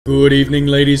Good evening,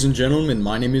 ladies and gentlemen.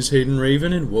 My name is Hayden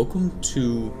Raven, and welcome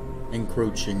to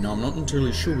Encroaching. Now, I'm not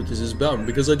entirely sure what this is about,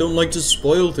 because I don't like to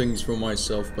spoil things for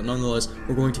myself, but nonetheless,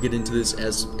 we're going to get into this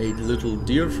as a little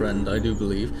dear friend, I do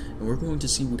believe, and we're going to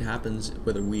see what happens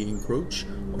whether we encroach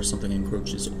or something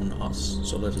encroaches on us.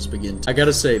 So let us begin. I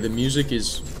gotta say, the music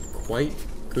is quite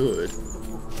good,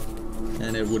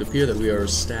 and it would appear that we are a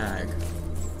stag.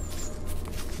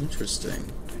 Interesting.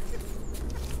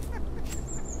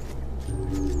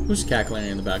 Who's cackling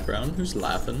in the background? Who's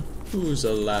laughing? Who's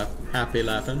a happy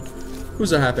laughing?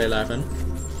 Who's a happy laughing?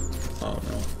 Oh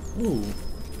no. Ooh.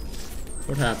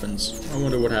 What happens? I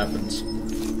wonder what happens.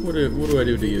 What do I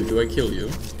do to you? Do I kill you?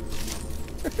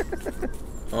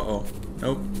 Uh-oh.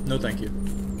 Nope. No thank you.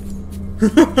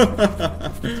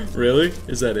 Really?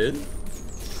 Is that it?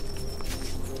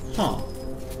 Huh.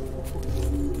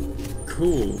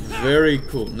 Cool. Very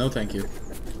cool. No thank you.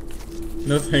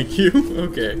 No thank you?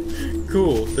 Okay.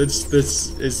 Cool. Is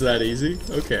that easy?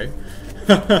 Okay.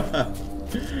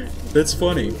 That's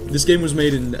funny. This game was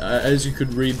made in, as you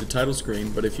could read the title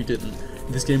screen, but if you didn't,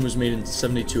 this game was made in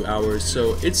 72 hours,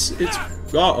 so it's,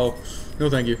 uh-oh. No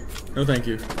thank you. No thank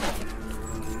you.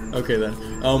 Okay then.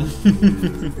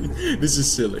 This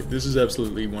is silly. This is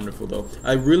absolutely wonderful though.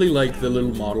 I really like the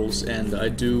little models, and I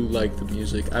do like the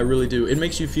music. I really do. It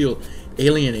makes you feel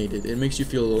alienated. It makes you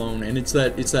feel alone, and it's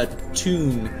that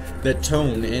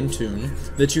tone and tune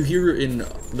that you hear in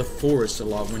the forest a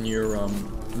lot when you're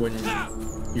when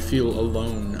you feel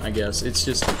alone, I guess.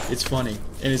 It's funny.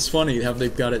 And it's funny how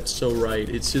they've got it so right.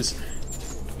 It's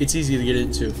easy to get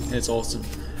into, and it's awesome.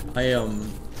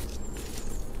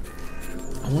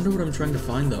 I wonder what I'm trying to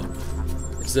find though.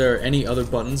 Is there any other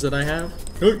buttons that I have?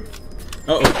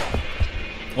 Uh-oh.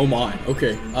 Oh my,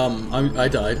 okay. I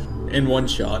died in one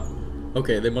shot.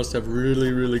 Okay, they must have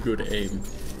really good aim.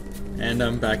 And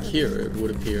I'm back here, it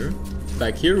would appear.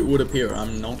 Back here it would appear.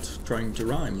 I'm not trying to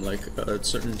rhyme like a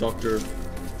certain Dr.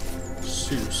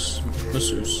 Seuss.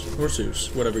 Masseuse. Or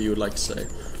Seuss, whatever you would like to say.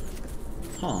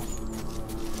 Huh.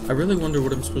 I really wonder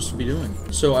what I'm supposed to be doing.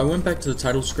 So I went back to the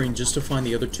title screen just to find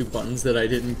the other two buttons that I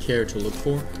didn't care to look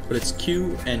for, but it's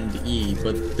Q and E,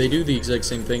 but they do the exact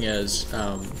same thing as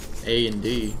A and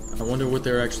D. I wonder what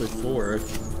they're actually for,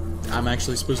 if I'm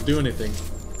actually supposed to do anything.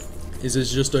 Is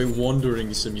this just a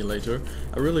wandering simulator?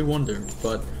 I really wonder,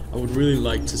 but I would really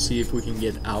like to see if we can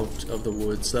get out of the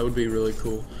woods. That would be really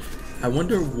cool. I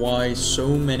wonder why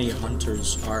so many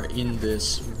hunters are in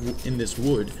this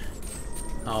wood.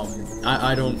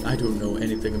 I don't know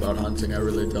anything about hunting, I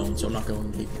really don't, so I'm not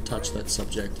going to touch that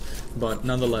subject. But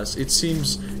nonetheless, it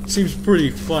seems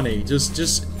pretty funny,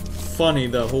 just funny,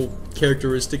 the whole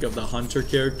characteristic of the hunter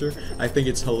character. I think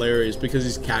it's hilarious because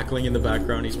he's cackling in the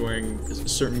background, he's wearing a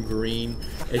certain green.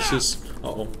 It's just,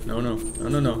 uh-oh, no. There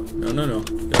we go.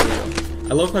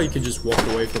 I love how you can just walk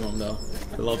away from him though.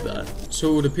 I love that.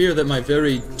 So it would appear that my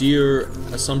very dear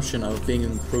assumption of being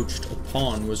encroached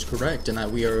upon was correct, and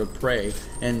that we are a prey,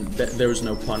 and there was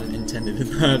no pun intended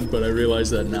in that, but I realize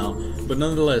that now. But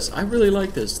nonetheless, I really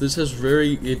like this. This has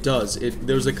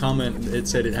there was a comment, it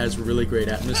said it has really great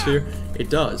atmosphere. It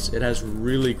does. It has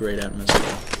really great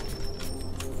atmosphere.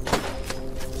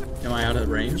 Am I out of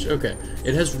range? Okay.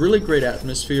 It has really great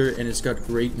atmosphere, and it's got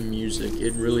great music.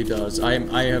 It really does. I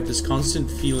have this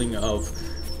constant feeling of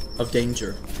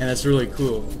danger, and that's really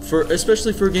cool,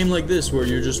 especially for a game like this where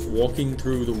you're just walking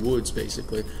through the woods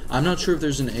basically. I'm not sure if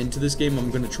there's an end to this game.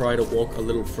 I'm gonna try to walk a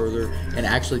little further and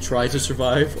actually try to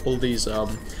survive all these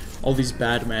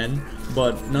bad men,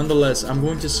 but nonetheless I'm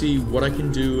going to see what I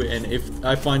can do, and if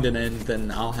I find an end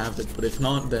then I'll have it, but if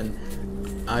not then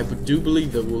I do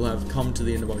believe that we'll have come to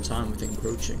the end of our time with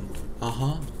Encroaching.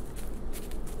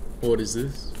 What is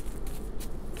this?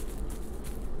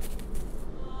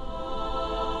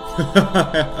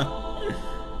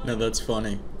 Now that's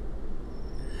funny.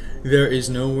 There is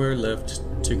nowhere left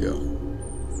to go.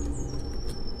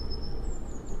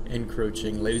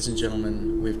 Encroaching. Ladies and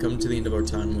gentlemen, we've come to the end of our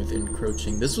time with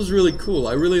Encroaching. This was really cool.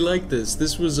 I really like this.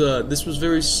 This was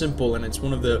very simple, and it's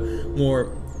one of the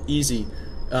more easy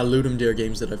loot 'em dare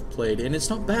games that I've played, and it's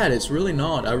not bad. It's really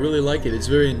not. I really like it. It's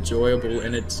very enjoyable,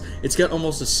 and it's got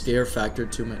almost a scare factor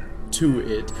to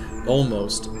it.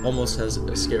 Almost has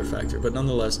a scare factor, but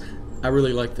nonetheless, I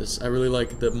really like this. I really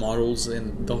like the models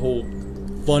and the whole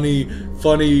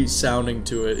funny sounding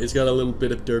to it. It's got a little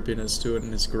bit of derpiness to it,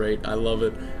 and it's great. I love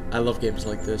it. I love games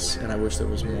like this, and I wish there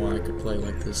was more I could play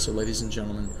like this. So, ladies and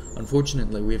gentlemen,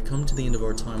 unfortunately, we have come to the end of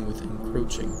our time with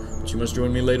Encroaching, but you must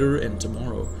join me later and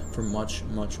tomorrow for much,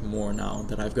 much more now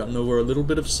that I've gotten over a little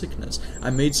bit of sickness. I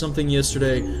made something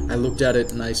yesterday, I looked at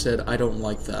it, and I said, I don't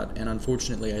like that, and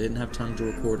unfortunately, I didn't have time to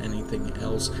record anything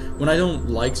else. When I don't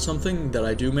like something that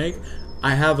I do make,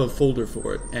 I have a folder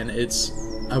for it, and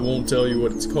I won't tell you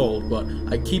what it's called, but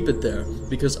I keep it there,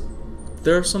 because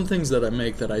there are some things that I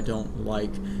make that I don't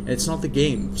like, and it's not the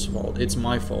game's fault, it's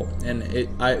my fault, and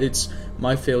it's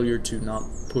my failure to not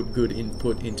put good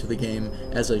input into the game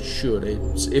as I should.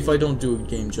 If I don't do a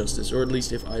game justice, or at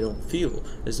least if I don't feel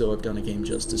as though I've done a game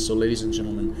justice. So ladies and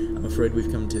gentlemen, I'm afraid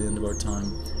we've come to the end of our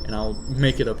time, and I'll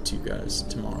make it up to you guys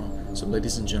tomorrow. So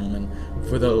ladies and gentlemen,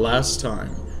 for the last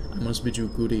time, I must bid you a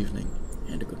good evening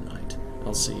and a good night.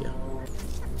 I'll see ya.